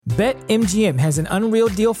BetMGM has an unreal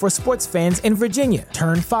deal for sports fans in Virginia.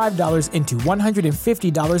 Turn $5 into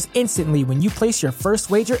 $150 instantly when you place your first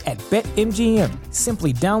wager at BetMGM.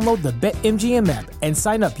 Simply download the BetMGM app and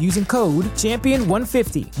sign up using code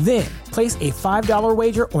Champion150. Then, place a $5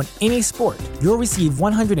 wager on any sport. You'll receive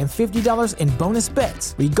 $150 in bonus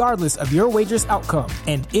bets, regardless of your wager's outcome.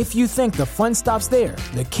 And if you think the fun stops there,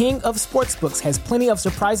 the King of Sportsbooks has plenty of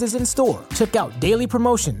surprises in store. Check out daily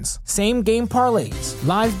promotions, same-game parlays,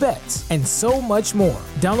 live bets, and so much more.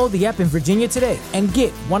 Download the app in Virginia today and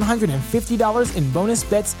get $150 in bonus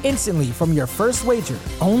bets instantly from your first wager.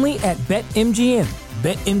 Only at BetMGM.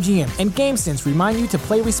 BetMGM and GameSense remind you to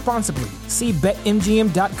play responsibly. See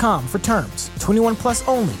BetMGM.com for terms. 21 plus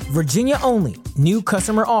only. Virginia only. New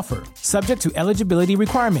customer offer. Subject to eligibility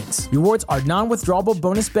requirements. Rewards are non-withdrawable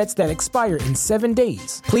bonus bets that expire in 7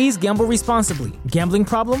 days. Please gamble responsibly. Gambling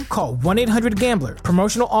problem? Call 1-800-GAMBLER.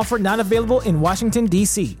 Promotional offer not available in Washington,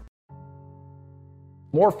 D.C.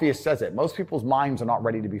 Morpheus says it. Most people's minds are not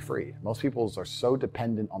ready to be free. Most people's are so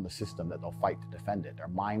dependent on the system that they'll fight to defend it. Their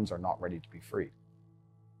minds are not ready to be free.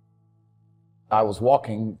 I was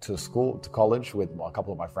walking to college with a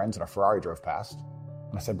couple of my friends, and a Ferrari drove past.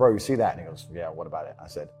 And I said, bro, you see that? And he goes, yeah, what about it? I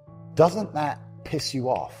said, doesn't that piss you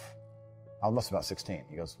off? I must be about 16.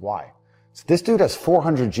 He goes, why? So this dude has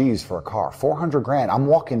 400 G's for a car, 400 grand. I'm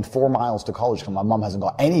walking 4 miles to college because my mom hasn't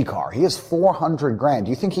got any car. He has 400 grand. Do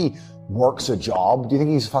you think he works a job? Do you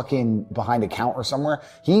think he's fucking behind a counter somewhere?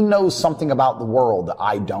 He knows something about the world that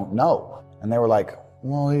I don't know. And they were like,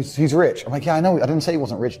 well, he's rich. I'm like, yeah, I know. I didn't say he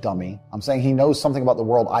wasn't rich, dummy. I'm saying he knows something about the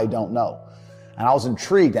world I don't know. And I was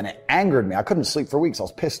intrigued, and it angered me. I couldn't sleep for weeks. I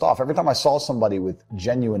was pissed off. Every time I saw somebody with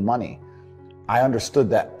genuine money, I understood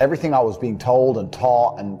that everything I was being told and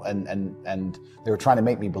taught and they were trying to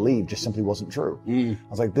make me believe just simply wasn't true. I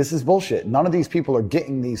was like, this is bullshit. None of these people are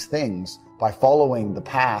getting these things by following the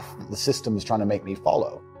path that the system is trying to make me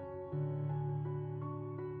follow.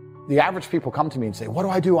 The average people come to me and say, what do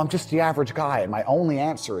I do? I'm just the average guy. And my only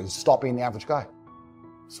answer is stop being the average guy.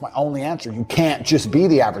 It's my only answer. You can't just be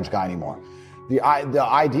the average guy anymore. The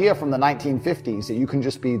idea from the 1950s that you can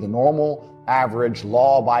just be the normal, average,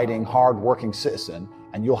 law-abiding, hard-working citizen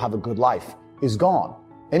and you'll have a good life is gone.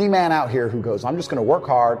 Any man out here who goes, I'm just going to work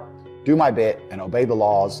hard, do my bit, and obey the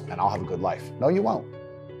laws, and I'll have a good life. No, you won't.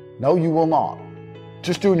 No, you will not.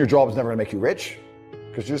 Just doing your job is never going to make you rich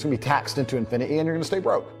because you're just going to be taxed into infinity and you're going to stay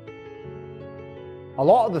broke. A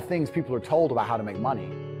lot of the things people are told about how to make money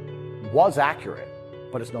was accurate,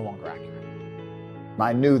 but it's no longer accurate.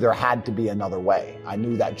 I knew there had to be another way. I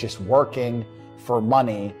knew that just working for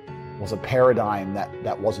money was a paradigm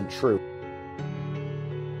that wasn't true.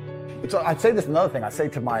 So I'd say this another thing. I say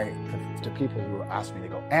to people who ask me, they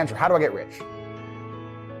go, Andrew, how do I get rich?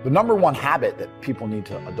 The number one habit that people need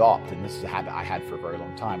to adopt, and this is a habit I had for a very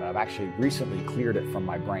long time, and I've actually recently cleared it from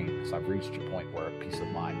my brain because I've reached a point where peace of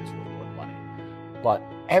mind is really worth money. But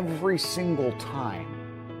every single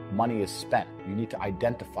time money is spent, you need to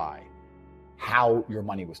identify how your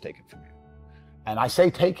money was taken from you. And I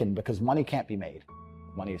say taken because money can't be made.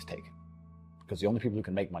 Money is taken. Because the only people who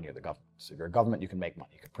can make money are the government. So if you're a government, you can make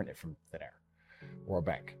money. You can print it from thin air or a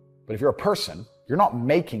bank. But if you're a person, you're not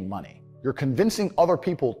making money. You're convincing other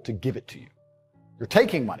people to give it to you. You're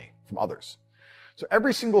taking money from others. So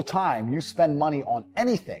every single time you spend money on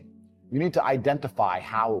anything, you need to identify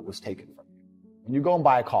how it was taken from you. When you go and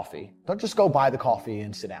buy a coffee, don't just go buy the coffee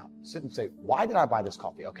and sit down. Sit and say, why did I buy this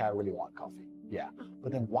coffee? Okay, I really want coffee. Yeah.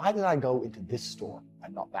 But then why did I go into this store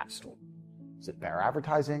and not that store? Is it better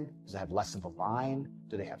advertising? Does it have less of a line?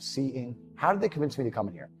 Do they have seating? How did they convince me to come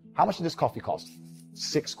in here? How much did this coffee cost?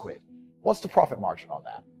 £6. What's the profit margin on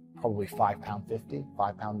that? Probably £5.50,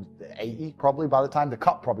 £5.80 probably by the time. The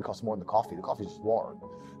cup probably costs more than the coffee. The coffee is just water.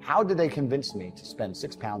 How did they convince me to spend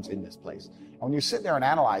 £6 in this place? And when you sit there and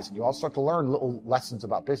analyze it, you all start to learn little lessons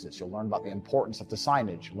about business. You'll learn about the importance of the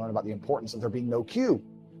signage. You'll learn about the importance of there being no queue.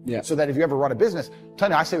 Yeah. So that if you ever run a business,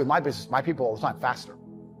 I say with my business, my people all the time, faster.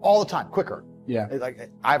 All the time, quicker. Yeah. Like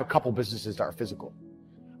I have a couple businesses that are physical.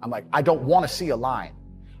 I'm like, I don't want to see a line.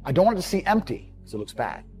 I don't want it to see empty because it looks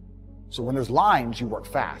bad. So when there's lines, you work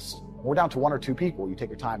fast. When we're down to 1 or 2 people, you take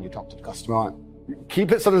your time, you talk to the customer. Right.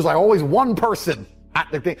 Keep it so there's like always one person at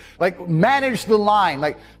the thing. Like manage the line.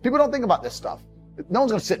 Like people don't think about this stuff. No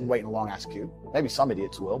one's going to sit and wait in a long ass queue. Maybe some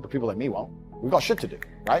idiots will, but people like me won't. We've got shit to do,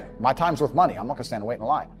 right? My time's worth money. I'm not going to stand and wait in a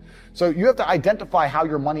line. So you have to identify how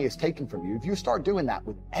your money is taken from you. If you start doing that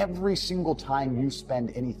with every single time you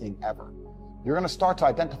spend anything ever, you're going to start to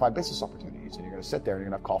identify business opportunities, and you're going to sit there and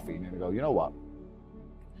you're going to have coffee and you're going to go, you know what?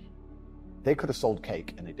 They could have sold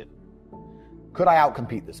cake and they didn't. Could I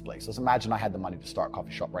outcompete this place? Let's imagine I had the money to start a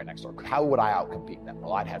coffee shop right next door. How would I outcompete them?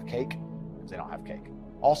 Well, I'd have cake, because they don't have cake.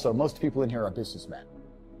 Also, most people in here are businessmen.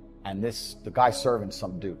 And the guy serving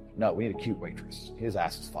some dude. No, we need a cute waitress. His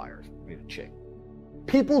ass is fired. We need a chick.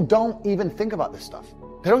 People don't even think about this stuff.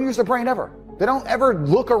 They don't use their brain ever. They don't ever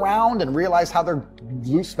look around and realize how they're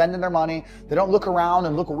spending their money. They don't look around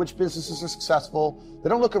and look at which businesses are successful. They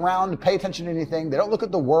don't look around and pay attention to anything. They don't look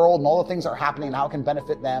at the world and all the things that are happening and how it can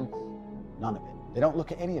benefit them. None of it. They don't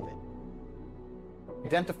look at any of it.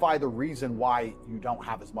 Identify the reason why you don't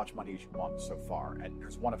have as much money as you want so far, and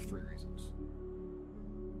there's one of 3 reasons.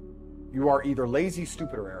 You are either lazy,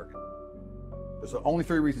 stupid, or arrogant. There's the only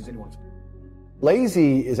 3 reasons anyone's.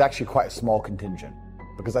 Lazy is actually quite a small contingent,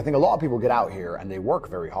 because I think a lot of people get out here and they work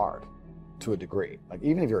very hard to a degree. Like,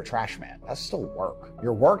 even if you're a trash man, that's still work.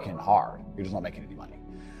 You're working hard. You're just not making any money.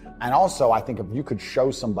 And also, I think if you could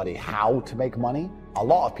show somebody how to make money, a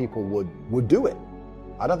lot of people would do it.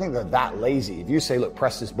 I don't think they're that lazy. If you say, look,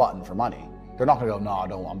 press this button for money, they're not going to go,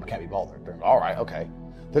 no, I can't be bothered. They're all right, okay.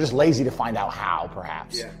 They're just lazy to find out how,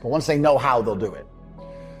 perhaps. Yeah. But once they know how, they'll do it.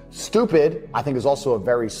 Stupid, I think, is also a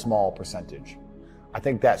very small percentage. I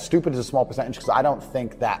think that stupid is a small percentage because I don't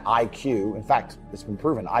think that IQ, in fact, it's been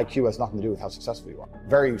proven, IQ has nothing to do with how successful you are.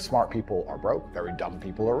 Very smart people are broke, very dumb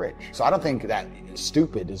people are rich. So I don't think that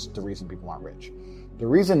stupid is the reason people aren't rich. The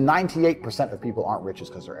reason 98% of people aren't rich is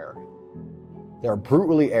because they're arrogant. They're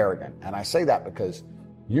brutally arrogant. And I say that because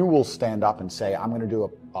you will stand up and say, I'm going to do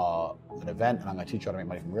an event and I'm going to teach you how to make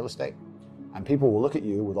money from real estate. And people will look at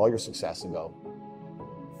you with all your success and go,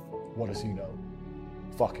 what does he know?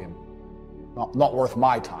 Fuck him. Not worth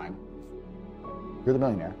my time. You're the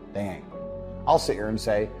millionaire. They ain't. I'll sit here and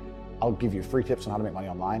say, I'll give you free tips on how to make money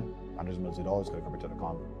online. $hundreds of millions, go to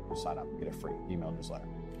coverage.com. Just sign up, get a free email newsletter.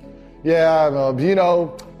 Yeah,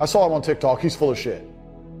 I saw him on TikTok. He's full of shit.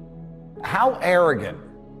 How arrogant,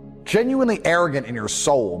 genuinely arrogant in your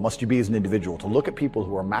soul must you be as an individual to look at people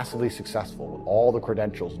who are massively successful with all the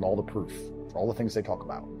credentials and all the proof for all the things they talk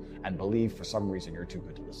about and believe for some reason you're too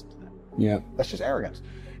good to listen to them. Yeah. That's just arrogance.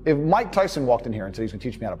 If Mike Tyson walked in here and said he's going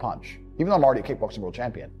to teach me how to punch, even though I'm already a kickboxing world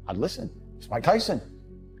champion, I'd listen. It's Mike Tyson.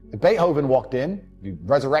 If Beethoven walked in, he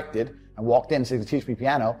resurrected, and walked in and said he's going to teach me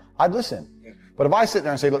piano, I'd listen. Yeah. But if I sit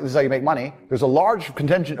there and say, look, this is how you make money, there's a large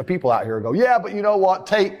contingent of people out here who go, yeah, but you know what,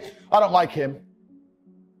 Tate, I don't like him.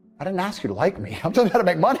 I didn't ask you to like me. I'm telling you how to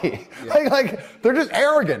make money. Yeah. They're just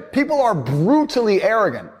arrogant. People are brutally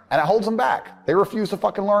arrogant, and it holds them back. They refuse to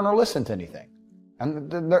fucking learn or listen to anything.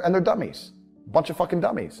 And they're dummies. A bunch of fucking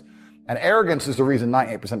dummies. And arrogance is the reason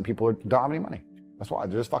 98% of people don't have any money. That's why.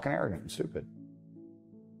 They're just fucking arrogant and stupid.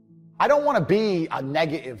 I don't want to be a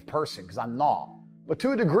negative person, because I'm not. But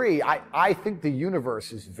to a degree, I think the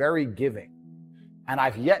universe is very giving. And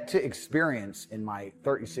I've yet to experience in my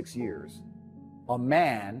 36 years a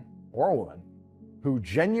man or a woman who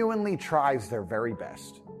genuinely tries their very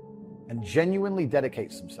best and genuinely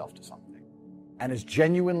dedicates themselves to something and is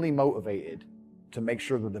genuinely motivated to make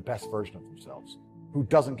sure they're the best version of themselves, who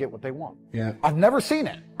doesn't get what they want. Yeah. I've never seen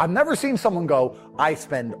it. I've never seen someone go, I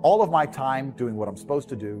spend all of my time doing what I'm supposed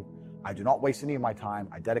to do. I do not waste any of my time.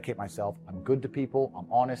 I dedicate myself. I'm good to people. I'm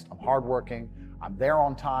honest. I'm hardworking. I'm there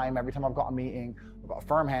on time. Every time I've got a meeting, I've got a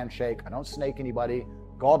firm handshake. I don't snake anybody.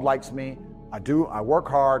 God likes me. I work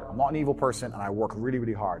hard. I'm not an evil person, and I work really,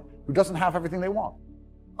 really hard. Who doesn't have everything they want?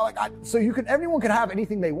 Everyone can have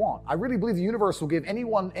anything they want. I really believe the universe will give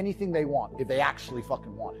anyone anything they want if they actually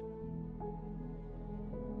fucking want it.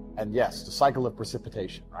 And yes, the cycle of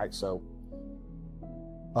precipitation, right? So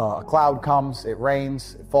a cloud comes, it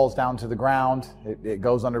rains, it falls down to the ground, it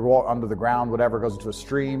goes under the ground, whatever, goes into a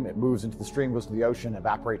stream, it moves into the stream, goes to the ocean,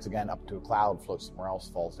 evaporates again, up to a cloud, floats somewhere else,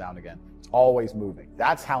 falls down again. It's always moving.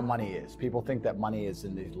 That's how money is. People think that money is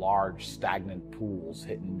in these large, stagnant pools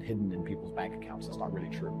hidden in people's bank accounts. That's not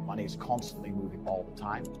really true. Money is constantly moving all the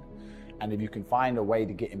time. And if you can find a way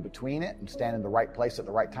to get in between it and stand in the right place at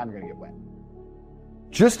the right time, you're going to get wet.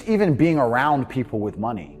 Just even being around people with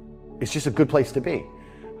money is just a good place to be.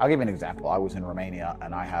 I'll give you an example. I was in Romania,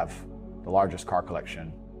 and I have the largest car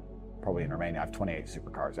collection probably in Romania. I have 28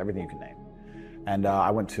 supercars, everything you can name. And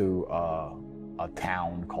I went to a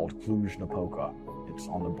town called Cluj-Napoca. It's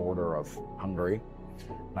on the border of Hungary.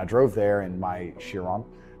 And I drove there in my Chiron,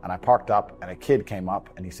 and I parked up, and a kid came up,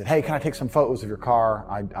 and he said, hey, can I take some photos of your car?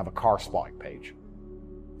 I have a car spotting page.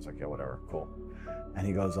 It's like, yeah, whatever, cool. And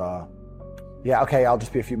he goes, yeah, okay, I'll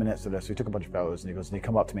just be a few minutes to this. So he took a bunch of photos, and he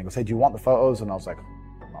come up to me and goes, hey, do you want the photos? And I was like,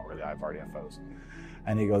 not really, I've already have photos.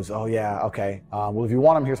 And he goes, oh yeah, okay. Well, if you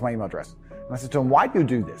want them, here's my email address. And I said to him, why do you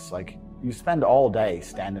do this? Like, you spend all day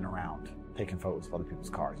standing around taking photos of other people's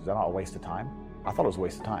cars. Is that not a waste of time? I thought it was a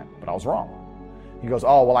waste of time, but I was wrong. He goes,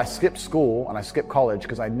 oh, well, I skipped school and I skipped college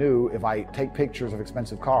because I knew if I take pictures of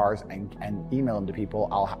expensive cars and email them to people,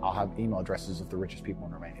 I'll have email addresses of the richest people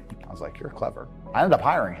in Romania. I was like, you're clever. I ended up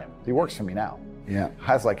hiring him. He works for me now. Yeah.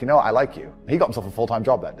 I was like, I like you. He got himself a full-time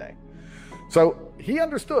job that day. So he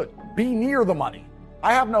understood, be near the money.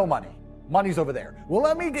 I have no money. Money's over there. Well,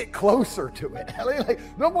 let me get closer to it. Like,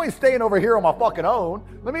 no point staying over here on my fucking own.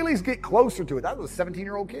 Let me at least get closer to it. That was a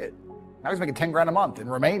 17-year-old kid. Now he's making 10 grand a month in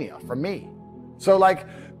Romania from me. So like,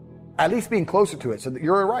 at least being closer to it. So that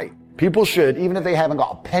you're right. People should, even if they haven't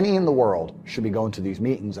got a penny in the world, should be going to these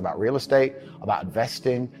meetings about real estate, about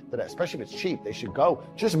investing, especially if it's cheap, they should go.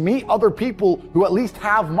 Just meet other people who at least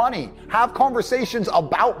have money. Have conversations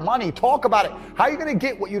about money. Talk about it. How are you going to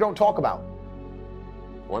get what you don't talk about?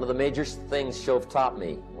 One of the major things Shove taught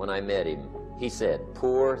me when I met him, he said,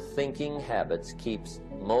 poor thinking habits keeps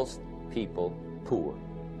most people poor.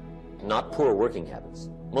 Not poor working habits.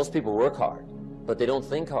 Most people work hard, but they don't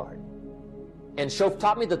think hard. And Shove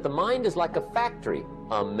taught me that the mind is like a factory,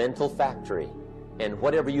 a mental factory. And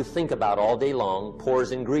whatever you think about all day long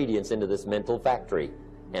pours ingredients into this mental factory.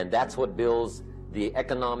 And that's what builds the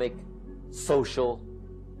economic, social,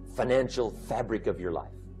 financial fabric of your life.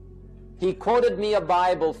 He quoted me a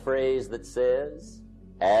Bible phrase that says,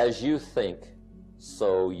 as you think,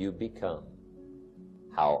 so you become.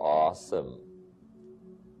 How awesome.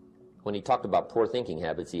 When he talked about poor thinking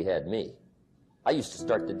habits, he had me. I used to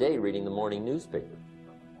start the day reading the morning newspaper.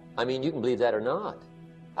 I mean, you can believe that or not.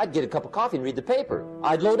 I'd get a cup of coffee and read the paper.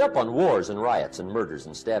 I'd load up on wars and riots and murders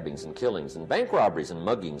and stabbings and killings and bank robberies and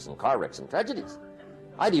muggings and car wrecks and tragedies.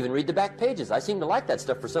 I'd even read the back pages. I seem to like that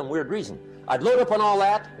stuff for some weird reason. I'd load up on all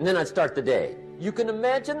that, and then I'd start the day. You can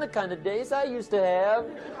imagine the kind of days I used to have.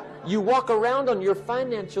 You walk around on your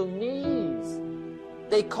financial knees.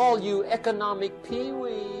 They call you economic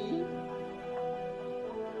peewee.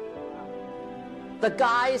 The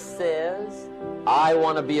guy says, I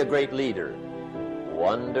want to be a great leader.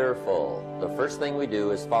 Wonderful. The first thing we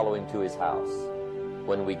do is follow him to his house.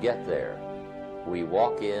 When we get there, we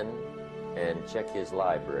walk in and check his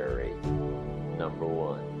library, number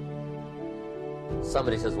one.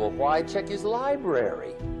 Somebody says, well, why check his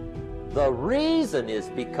library? The reason is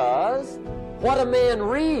because what a man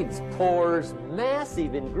reads pours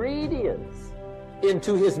massive ingredients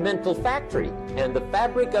into his mental factory, and the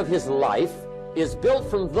fabric of his life is built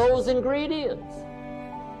from those ingredients.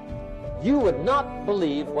 You would not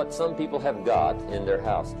believe what some people have got in their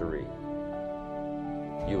house to read.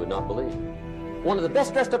 You would not believe. One of the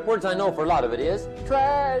best dressed up words I know for a lot of it is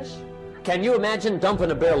trash. Can you imagine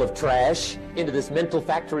dumping a barrel of trash into this mental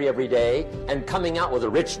factory every day and coming out with a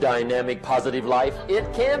rich, dynamic, positive life?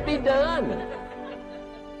 It can't be done.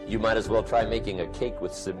 You might as well try making a cake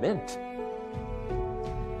with cement.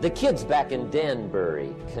 The kids back in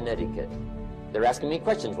Danbury, Connecticut, they're asking me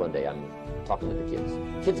questions one day. I'm talking to the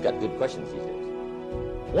kids. Kids got good questions these days.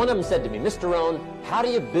 One of them said to me, Mr. Rohn, how do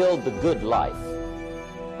you build the good life?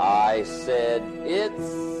 I said,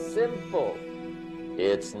 it's simple.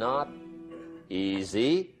 It's not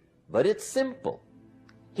easy, but it's simple.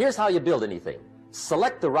 Here's how you build anything.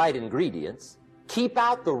 Select the right ingredients, keep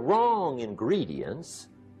out the wrong ingredients,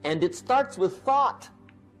 and it starts with thought.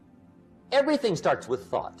 Everything starts with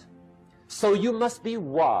thought. So you must be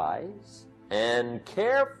wise and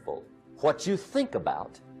careful what you think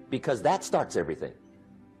about, because that starts everything.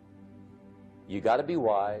 You got to be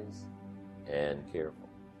wise and careful.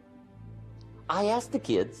 I asked the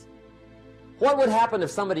kids, what would happen if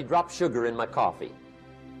somebody dropped sugar in my coffee?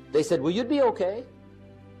 They said, well, you'd be okay.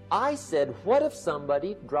 I said, what if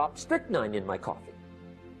somebody dropped strychnine in my coffee?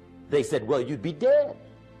 They said, well, you'd be dead.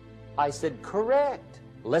 I said, correct.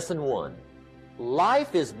 Lesson 1.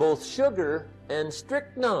 Life is both sugar and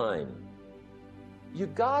strychnine. You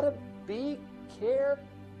gotta be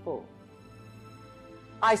careful.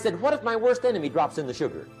 I said, what if my worst enemy drops in the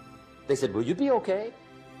sugar? They said, will you be okay?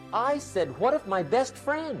 I said, what if my best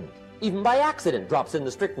friend, even by accident, drops in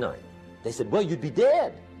the strychnine? They said, well, you'd be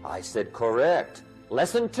dead. I said, correct.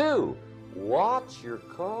 Lesson 2, watch your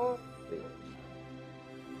coffee.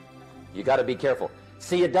 You gotta be careful.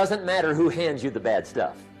 See, it doesn't matter who hands you the bad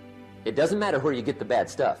stuff. It doesn't matter where you get the bad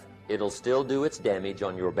stuff. It'll still do its damage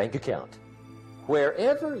on your bank account,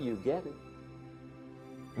 wherever you get it.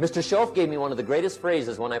 Mr. Schoaf gave me one of the greatest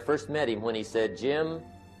phrases when I first met him when he said, Jim,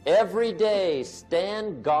 every day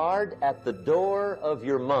stand guard at the door of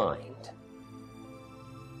your mind.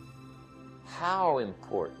 How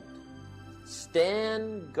important.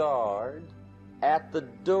 Stand guard at the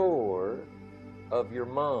door of your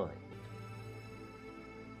mind.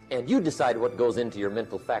 And you decide what goes into your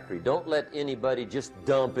mental factory. Don't let anybody just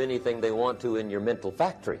dump anything they want to in your mental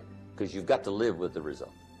factory, because you've got to live with the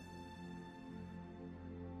result.